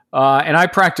 And I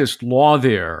practiced law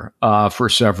there for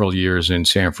several years in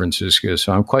San Francisco.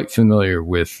 So I'm quite familiar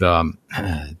with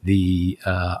the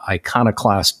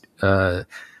iconoclast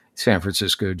San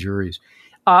Francisco juries.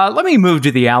 Let me move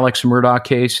to the Alex Murdaugh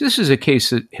case. This is a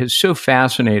case that has so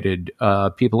fascinated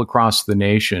people across the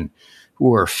nation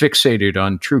who are fixated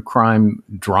on true crime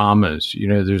dramas. You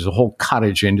know, there's a whole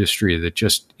cottage industry that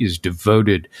just is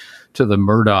devoted to the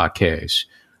Murdaugh case.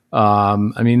 I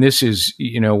mean, this is,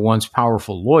 once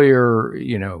powerful lawyer,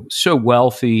 so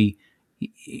wealthy.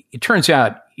 It turns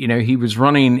out, he was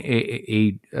running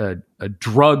a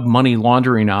drug money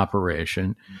laundering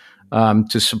operation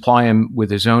to supply him with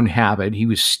his own habit. He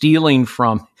was stealing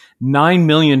from $9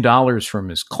 million from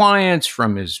his clients,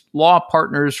 from his law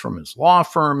partners, from his law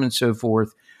firm, and so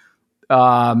forth.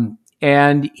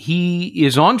 And he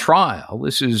is on trial.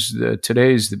 This is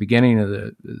today's the beginning of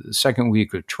the second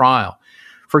week of trial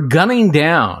for gunning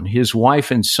down his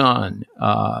wife and son,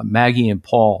 Maggie and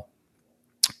Paul.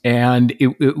 And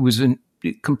it was a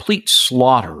complete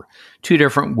slaughter. 2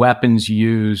 different weapons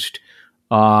used.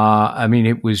 I mean,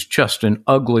 it was just an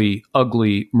ugly,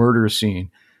 ugly murder scene.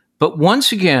 But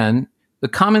once again, the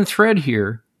common thread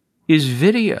here is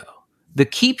video. The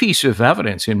key piece of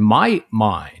evidence in my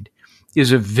mind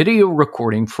is a video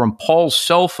recording from Paul's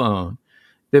cell phone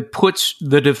that puts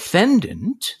the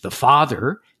defendant, the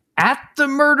father, at the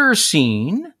murder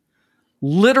scene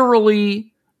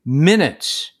literally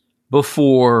minutes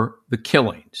before the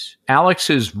killings.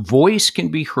 Alex's voice can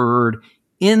be heard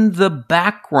in the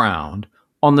background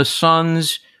on the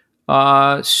son's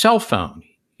cell phone.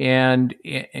 And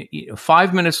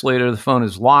 5 minutes later, the phone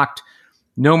is locked,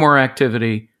 no more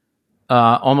activity.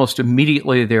 Almost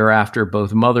immediately thereafter,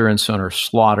 both mother and son are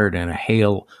slaughtered in a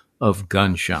hail of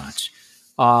gunshots.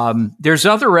 There's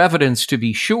other evidence to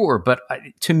be sure, but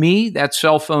to me, that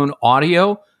cell phone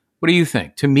audio, what do you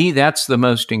think? To me, that's the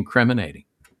most incriminating.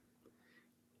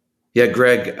 Yeah,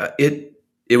 Greg,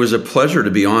 it was a pleasure to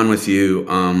be on with you.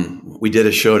 We did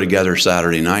a show together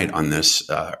Saturday night on this,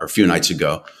 or a few nights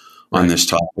ago on this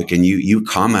topic, and you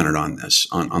commented on this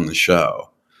on the show.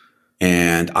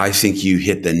 And I think you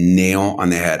hit the nail on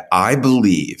the head. I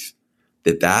believe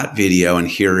that video and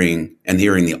hearing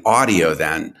the audio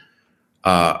then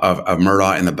of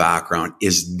Murdaugh in the background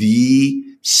is the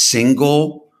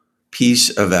single piece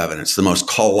of evidence, the most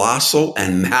colossal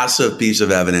and massive piece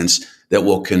of evidence that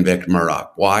will convict Murdaugh.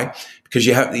 Why? Because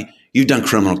you've done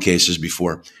criminal cases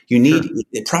before.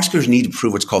 Prosecutors need to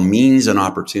prove what's called means and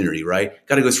opportunity, right?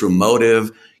 Got to go through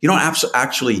motive. You don't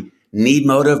actually need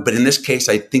motive, but in this case,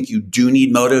 I think you do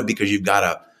need motive because you've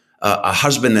got a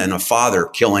husband and a father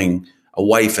killing a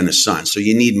wife and a son. So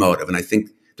you need motive. And I think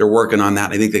they're working on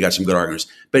that. I think they got some good arguments.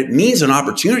 But means and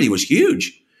opportunity was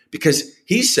huge because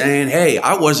he's saying, hey,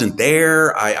 I wasn't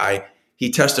there. He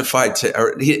testified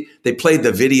they played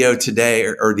the video today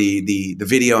or the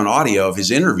video and audio of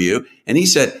his interview. And he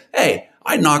said, hey,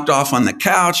 I knocked off on the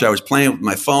couch. I was playing with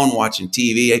my phone, watching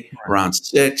TV around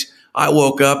 6. I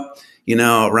woke up,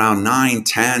 around 9,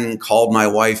 10, called my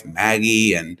wife,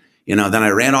 Maggie. And, then I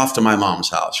ran off to my mom's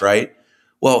house. Right.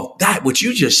 Well, what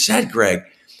you just said, Greg,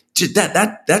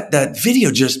 that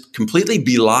video just completely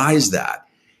belies that.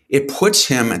 It puts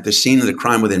him at the scene of the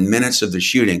crime within minutes of the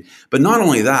shooting. But not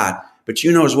only that, but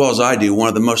as well as I do, one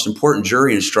of the most important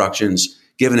jury instructions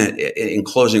given in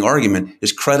closing argument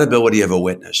is credibility of a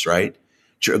witness, right?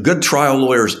 Good trial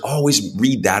lawyers always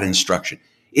read that instruction.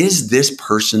 Is this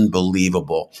person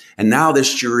believable? And now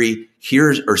this jury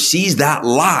hears or sees that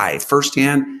live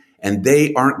firsthand, and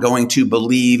they aren't going to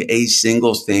believe a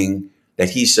single thing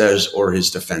that he says or his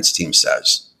defense team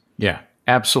says. Yeah.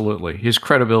 Absolutely. His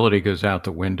credibility goes out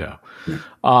the window.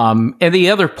 And the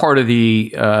other part of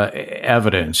the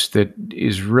evidence that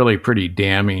is really pretty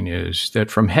damning is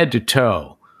that from head to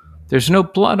toe, there's no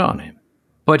blood on him.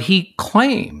 But he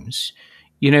claims,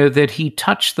 that he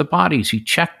touched the bodies. He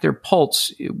checked their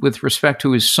pulse with respect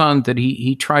to his son, that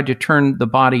he tried to turn the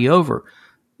body over.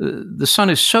 The son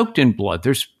is soaked in blood.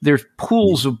 There's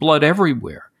pools of blood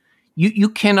everywhere. You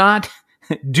cannot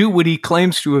do what he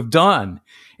claims to have done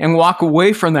and walk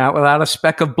away from that without a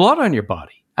speck of blood on your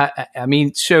body. I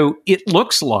mean, so it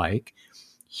looks like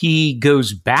he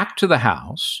goes back to the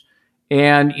house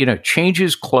and,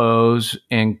 changes clothes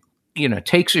and,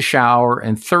 takes a shower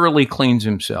and thoroughly cleans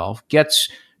himself, gets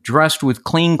dressed with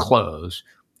clean clothes,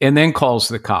 and then calls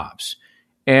the cops.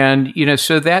 And,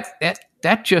 so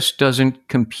that just doesn't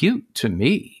compute to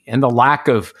me. And the lack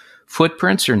of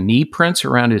footprints or knee prints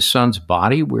around his son's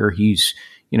body where he's,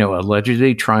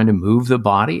 allegedly trying to move the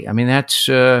body. I mean, that's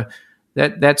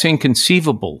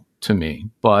inconceivable to me,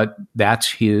 but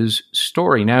that's his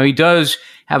story. Now, he does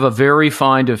have a very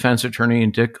fine defense attorney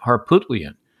in Dick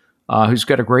Harpootlian, who's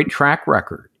got a great track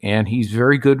record, and he's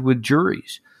very good with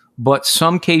juries. But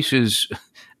some cases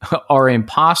are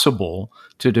impossible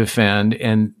to defend,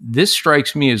 and this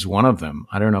strikes me as one of them.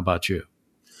 I don't know about you.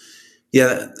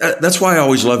 Yeah, that's why I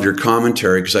always love your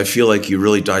commentary, because I feel like you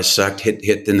really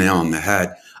hit the nail on the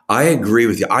head. I agree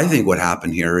with you. I think what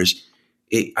happened here is,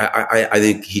 I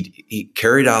think he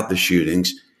carried out the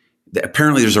shootings.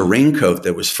 Apparently, there's a raincoat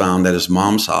that was found at his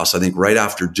mom's house. I think right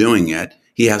after doing it,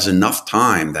 he has enough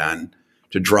time then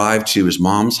to drive to his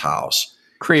mom's house,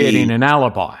 creating an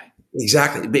alibi.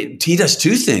 Exactly. But he does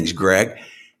two things, Greg.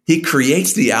 He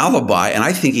creates the alibi, and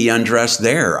I think he undressed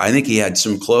there. I think he had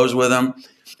some clothes with him.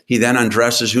 He then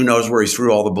undresses. Who knows where he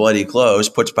threw all the bloody clothes,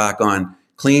 puts back on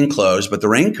clean clothes, but the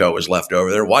raincoat was left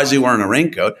over there. Why is he wearing a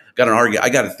raincoat? I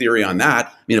got a theory on that.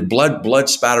 I mean, if blood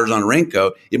spatters on a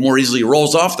raincoat, it more easily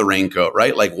rolls off the raincoat,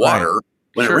 right? Like water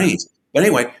when it rains. But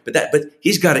anyway, but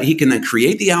he's got it. He can then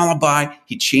create the alibi.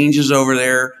 He changes over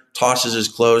there, tosses his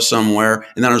clothes somewhere,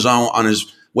 and then on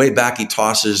his way back, he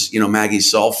tosses,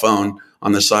 Maggie's cell phone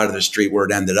on the side of the street where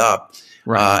it ended up.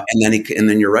 Right. And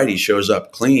then you're right. He shows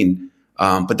up clean.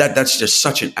 But that's just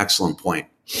such an excellent point.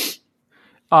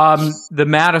 The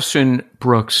Madison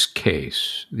Brooks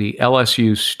case, the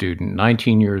LSU student,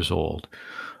 19 years old.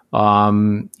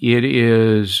 It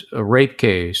is a rape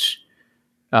case.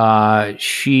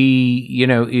 She,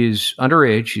 is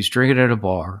underage. She's drinking at a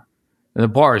bar. And the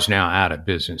bar is now out of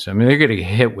business. I mean, they're going to get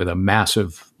hit with a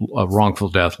massive wrongful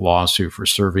death lawsuit for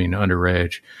serving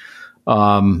underage.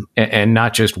 And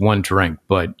not just one drink,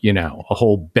 but, a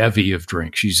whole bevy of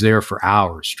drinks. She's there for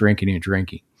hours drinking and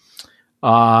drinking.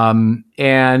 Once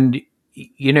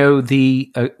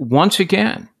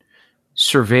again,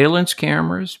 surveillance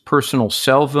cameras, personal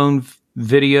cell phone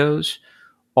videos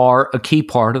are a key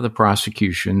part of the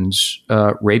prosecution's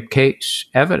rape case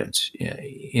evidence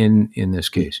in this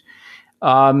case.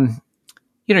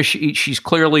 She's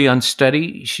clearly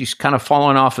unsteady. She's kind of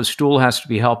fallen off a stool, has to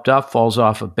be helped up, falls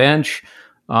off a bench.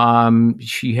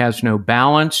 She has no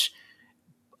balance.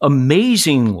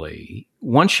 Amazingly,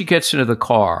 once she gets into the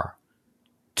car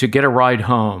to get a ride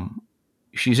home,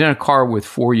 she's in a car with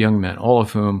 4 young men, all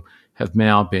of whom have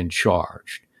now been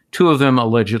charged. 2 of them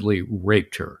allegedly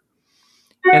raped her.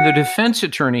 And the defense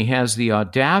attorney has the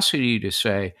audacity to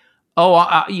say,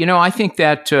 I think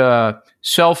that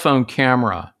cell phone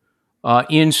camera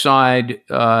inside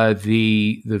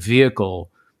the vehicle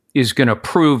is going to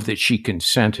prove that she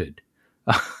consented.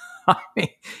 I mean,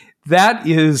 that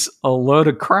is a load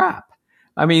of crap.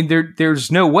 I mean,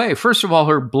 there's no way. First of all,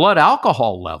 her blood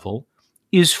alcohol level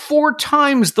is 4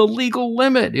 times the legal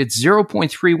limit. It's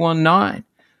 0.319. I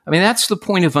mean, that's the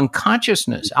point of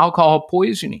unconsciousness, alcohol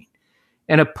poisoning.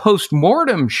 And a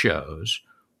postmortem shows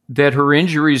that her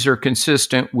injuries are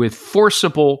consistent with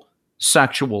forcible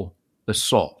sexual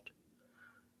assault.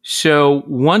 So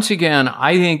once again,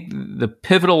 I think the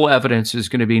pivotal evidence is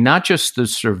going to be not just the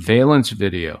surveillance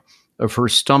video of her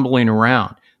stumbling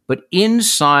around, but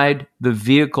inside the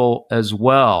vehicle as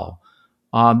well,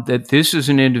 that this is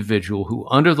an individual who,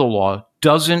 under the law,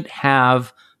 doesn't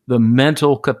have the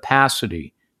mental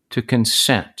capacity to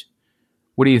consent.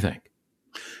 What do you think?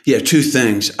 Yeah, 2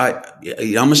 things.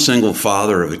 I'm a single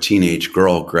father of a teenage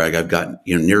girl, Greg. I've got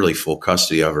nearly full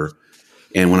custody of her.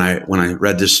 And when I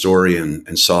read this story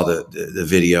and saw the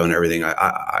video and everything,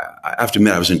 I have to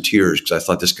admit I was in tears, because I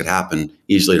thought this could happen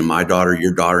easily to my daughter,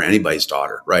 your daughter, anybody's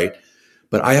daughter, right?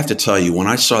 But I have to tell you, when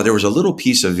I saw, there was a little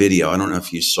piece of video, I don't know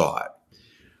if you saw it,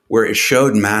 where it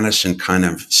showed Madison kind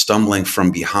of stumbling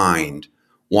from behind,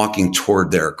 walking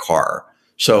toward their car.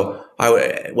 So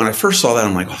when I first saw that,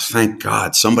 I'm like, oh, thank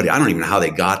God, somebody, I don't even know how they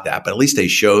got that, but at least they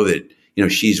show that,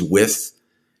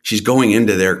 she's going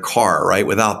into their car, right?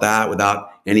 Without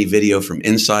any video from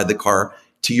inside the car.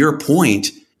 To your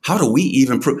point, how do we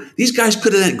even prove? These guys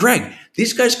could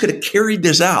have carried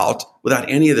this out without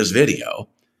any of this video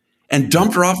and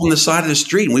dumped her off on the side of the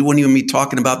street, and we wouldn't even be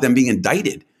talking about them being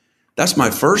indicted. That's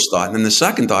my first thought. And then the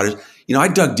second thought is, I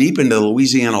dug deep into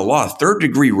Louisiana law.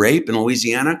 3rd-degree rape in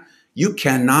Louisiana, you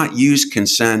cannot use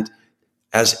consent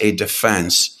as a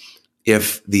defense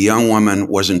if the young woman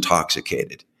was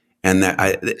intoxicated. And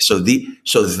that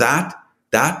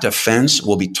defense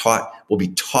will be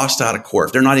tossed out of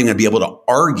court. They're not even going to be able to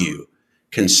argue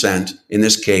consent in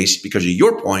this case, because of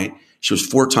your point, she was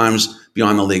 4 times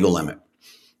beyond the legal limit.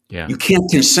 Yeah. You can't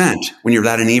consent when you're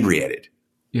that inebriated.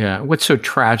 Yeah. What's so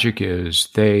tragic is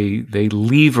they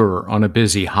leave her on a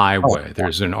busy highway.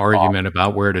 There's an argument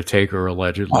about where to take her,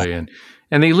 allegedly. And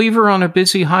they leave her on a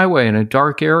busy highway in a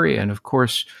dark area. And of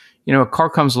course, a car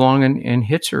comes along and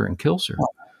hits her and kills her.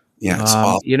 Yeah. It's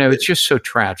awful. It's just so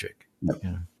tragic. Yep.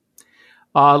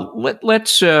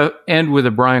 Let's end with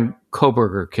the Brian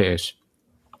Koberger case.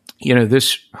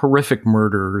 This horrific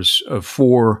murders of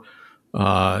 4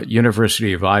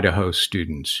 University of Idaho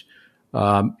students.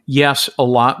 Yes, a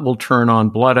lot will turn on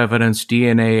blood evidence,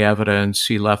 DNA evidence.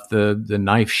 He left the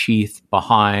knife sheath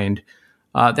behind.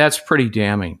 That's pretty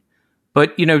damning.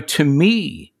 But, to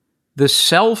me, the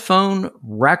cell phone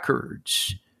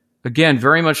records, again,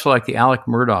 very much like the Alec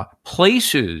Murdaugh,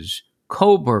 places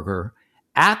Kohberger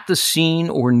at the scene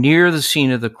or near the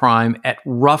scene of the crime at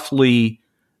roughly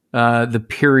the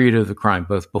period of the crime,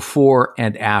 both before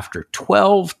and after.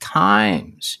 12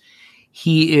 times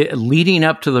leading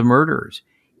up to the murders,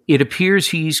 it appears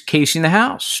he's casing the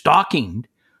house, stalking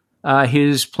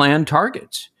his planned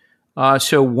targets.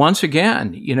 So once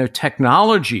again,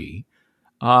 technology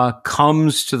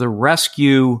comes to the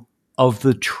rescue of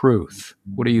the truth.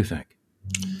 What do you think?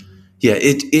 Yeah,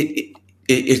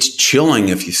 it's chilling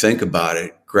if you think about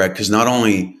it, Greg, because not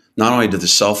only did the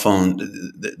cell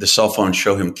phone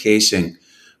show him casing,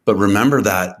 but remember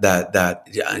that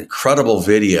incredible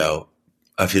video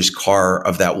of his car,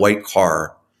 of that white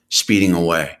car speeding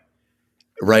away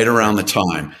right around the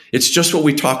time. It's just what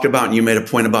we talked about, and you made a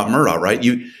point about Murdaugh, right?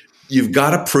 You've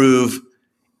got to prove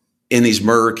in these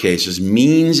murder cases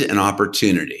means and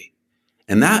opportunity.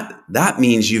 And that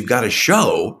means you've got to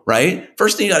show, right?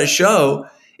 First thing you got to show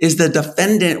is the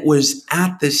defendant was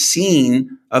at the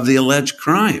scene of the alleged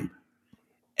crime.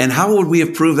 And how would we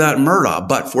have proved that in Murdaugh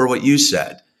but for what you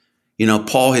said?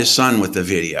 Paul, his son, with the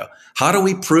video. How do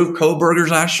we prove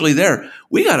Kohberger's actually there?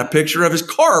 We got a picture of his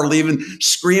car leaving,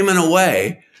 screaming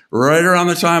away right around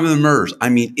the time of the murders. I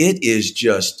mean, it is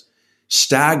just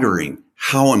staggering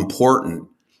how important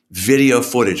video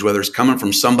footage, whether it's coming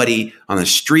from somebody on the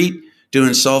street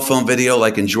doing cell phone video,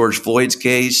 like in George Floyd's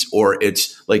case, or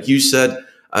it's, like you said,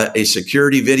 a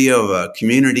security video of a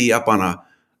community up on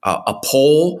a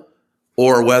pole,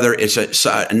 or whether it's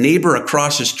a neighbor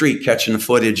across the street catching the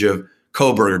footage of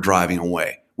Kohberger driving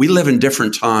away. We live in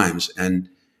different times, and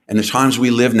the times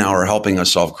we live now are helping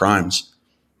us solve crimes.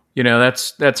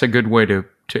 That's a good way to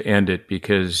end it,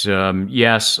 because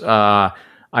yes,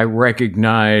 I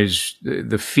recognize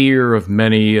the fear of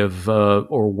many of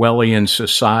Orwellian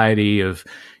society of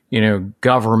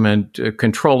government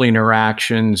controlling our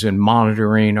actions and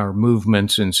monitoring our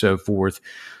movements and so forth.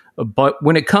 But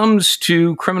when it comes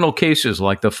to criminal cases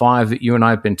like the 5 that you and I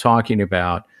have been talking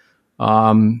about,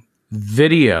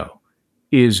 video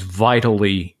is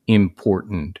vitally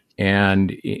important.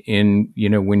 And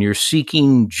when you're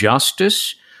seeking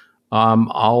justice,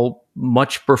 I'll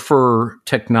much prefer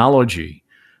technology,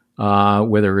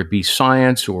 whether it be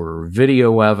science or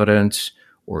video evidence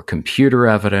or computer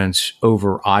evidence,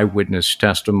 over eyewitness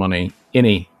testimony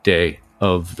any day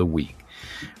of the week.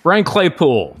 Brian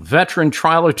Claypool, veteran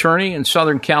trial attorney in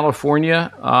Southern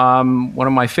California, one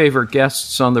of my favorite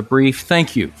guests on The Brief.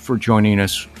 Thank you for joining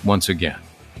us once again.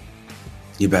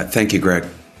 You bet. Thank you, Greg.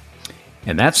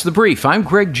 And that's The Brief. I'm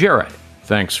Greg Jarrett.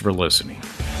 Thanks for listening.